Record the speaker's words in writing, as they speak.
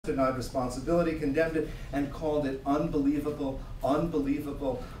denied responsibility, condemned it, and called it unbelievable,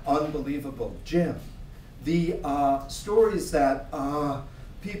 unbelievable, unbelievable. Jim, the stories that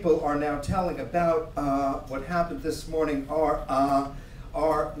people are now telling about what happened this morning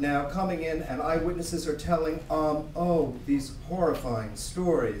are now coming in, and eyewitnesses are telling, these horrifying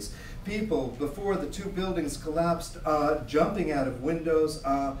stories. People, before the two buildings collapsed, jumping out of windows,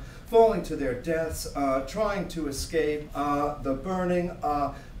 falling to their deaths, trying to escape the burning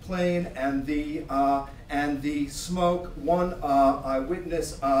plane and the smoke. One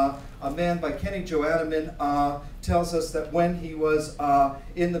eyewitness, a man by Kenny Joannaman, tells us that when he was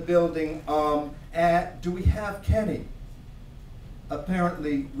in the building, do we have Kenny?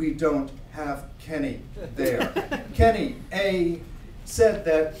 Apparently, we don't have Kenny there. Kenny, said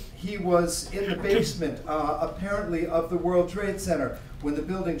that he was in the basement, apparently, of the World Trade Center when the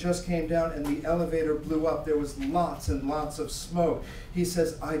building just came down and the elevator blew up. There was lots and lots of smoke. He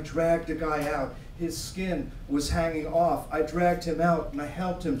says, I dragged a guy out. His skin was hanging off. I dragged him out and I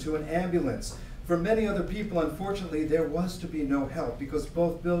helped him to an ambulance. For many other people, unfortunately, there was to be no help because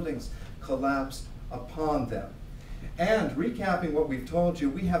both buildings collapsed upon them. And recapping what we've told you,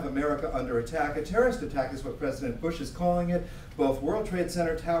 we have America under attack. A terrorist attack is what President Bush is calling it. Both World Trade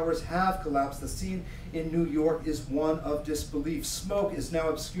Center towers have collapsed. The scene in New York is one of disbelief. Smoke is now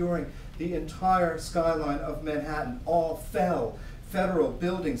obscuring the entire skyline of Manhattan. All fell. Federal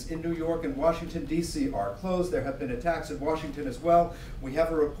buildings in New York and Washington, D.C. are closed. There have been attacks in Washington as well. We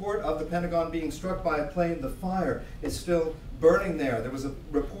have a report of the Pentagon being struck by a plane. The fire is still burning there. There was a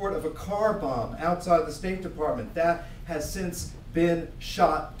report of a car bomb outside the State Department. That has since been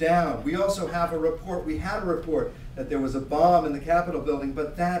shot down. We also have a report, we had a report that there was a bomb in the Capitol building,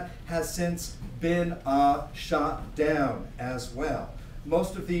 but that has since been shot down as well.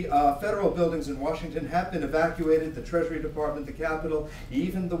 Most of the federal buildings in Washington have been evacuated, the Treasury Department, the Capitol,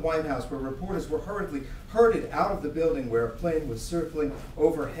 even the White House, where reporters were hurriedly herded out of the building where a plane was circling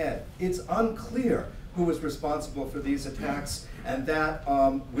overhead. It's unclear who was responsible for these attacks, and that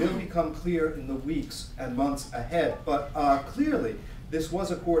will become clear in the weeks and months ahead. But clearly, this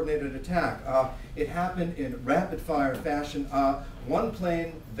was a coordinated attack. It happened in rapid-fire fashion. One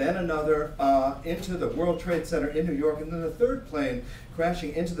plane, then another, into the World Trade Center in New York, and then a third plane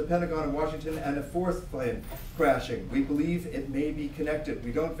crashing into the Pentagon in Washington, and a fourth plane crashing. We believe it may be connected.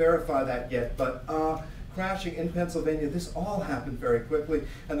 We don't verify that yet, but crashing in Pennsylvania, this all happened very quickly,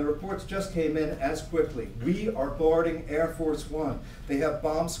 and the reports just came in as quickly. We are boarding Air Force One. They have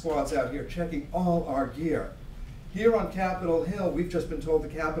bomb squads out here checking all our gear. Here on Capitol Hill, we've just been told the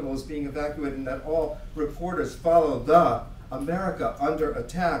Capitol is being evacuated and that all reporters follow the America under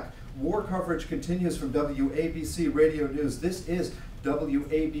attack. War coverage continues from WABC Radio News. This is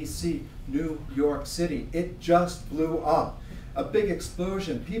WABC New York City. It just blew up. A big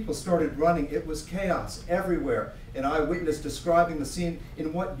explosion. People started running. It was chaos everywhere. An eyewitness describing the scene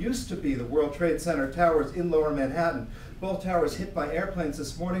in what used to be the World Trade Center towers in Lower Manhattan. Both towers hit by airplanes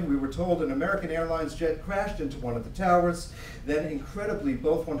this morning. We were told an American Airlines jet crashed into one of the towers. Then, incredibly,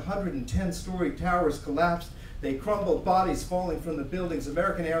 both 110-story towers collapsed. They crumbled, bodies falling from the buildings.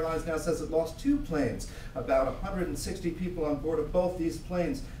 American Airlines now says it lost 2 planes. About 160 people on board of both these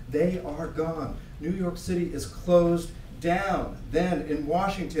planes. They are gone. New York City is closed down. Then in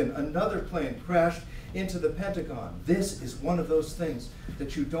Washington, another plane crashed into the Pentagon. This is one of those things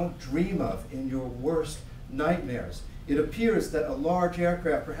that you don't dream of in your worst nightmares. It appears that a large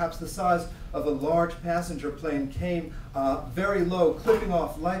aircraft, perhaps the size of a large passenger plane, came very low, clipping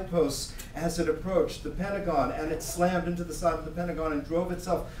off light posts as it approached the Pentagon, and it slammed into the side of the Pentagon and drove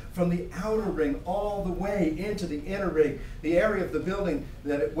itself from the outer ring all the way into the inner ring. The area of the building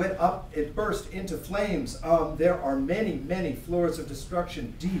that it went up, it burst into flames. There are many, many floors of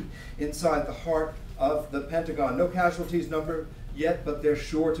destruction deep inside the heart of the Pentagon. No casualties numbered yet, but they're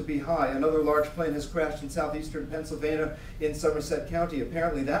sure to be high. Another large plane has crashed in southeastern Pennsylvania in Somerset County.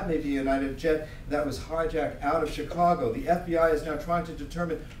 Apparently that may be a United jet that was hijacked out of Chicago. The FBI is now trying to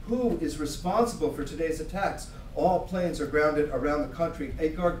determine who is responsible for today's attacks. All planes are grounded around the country. A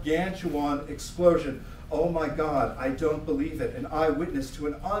gargantuan explosion. Oh my God, I don't believe it. An eyewitness to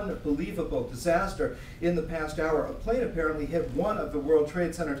an unbelievable disaster in the past hour. A plane apparently hit one of the World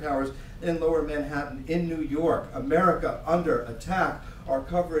Trade Center towers in Lower Manhattan in New York. America under attack. Our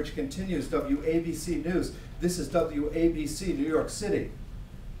coverage continues. WABC News. This is WABC New York City.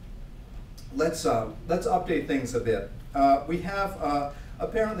 Let's update things a bit. We have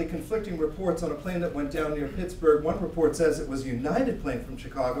apparently conflicting reports on a plane that went down near Pittsburgh. One report says it was a United plane from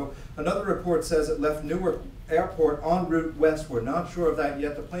Chicago. Another report says it left Newark airport en route west. We're not sure of that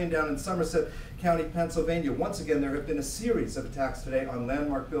yet. The plane down in Somerset County, Pennsylvania. Once again, there have been a series of attacks today on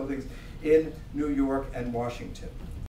landmark buildings in New York and Washington.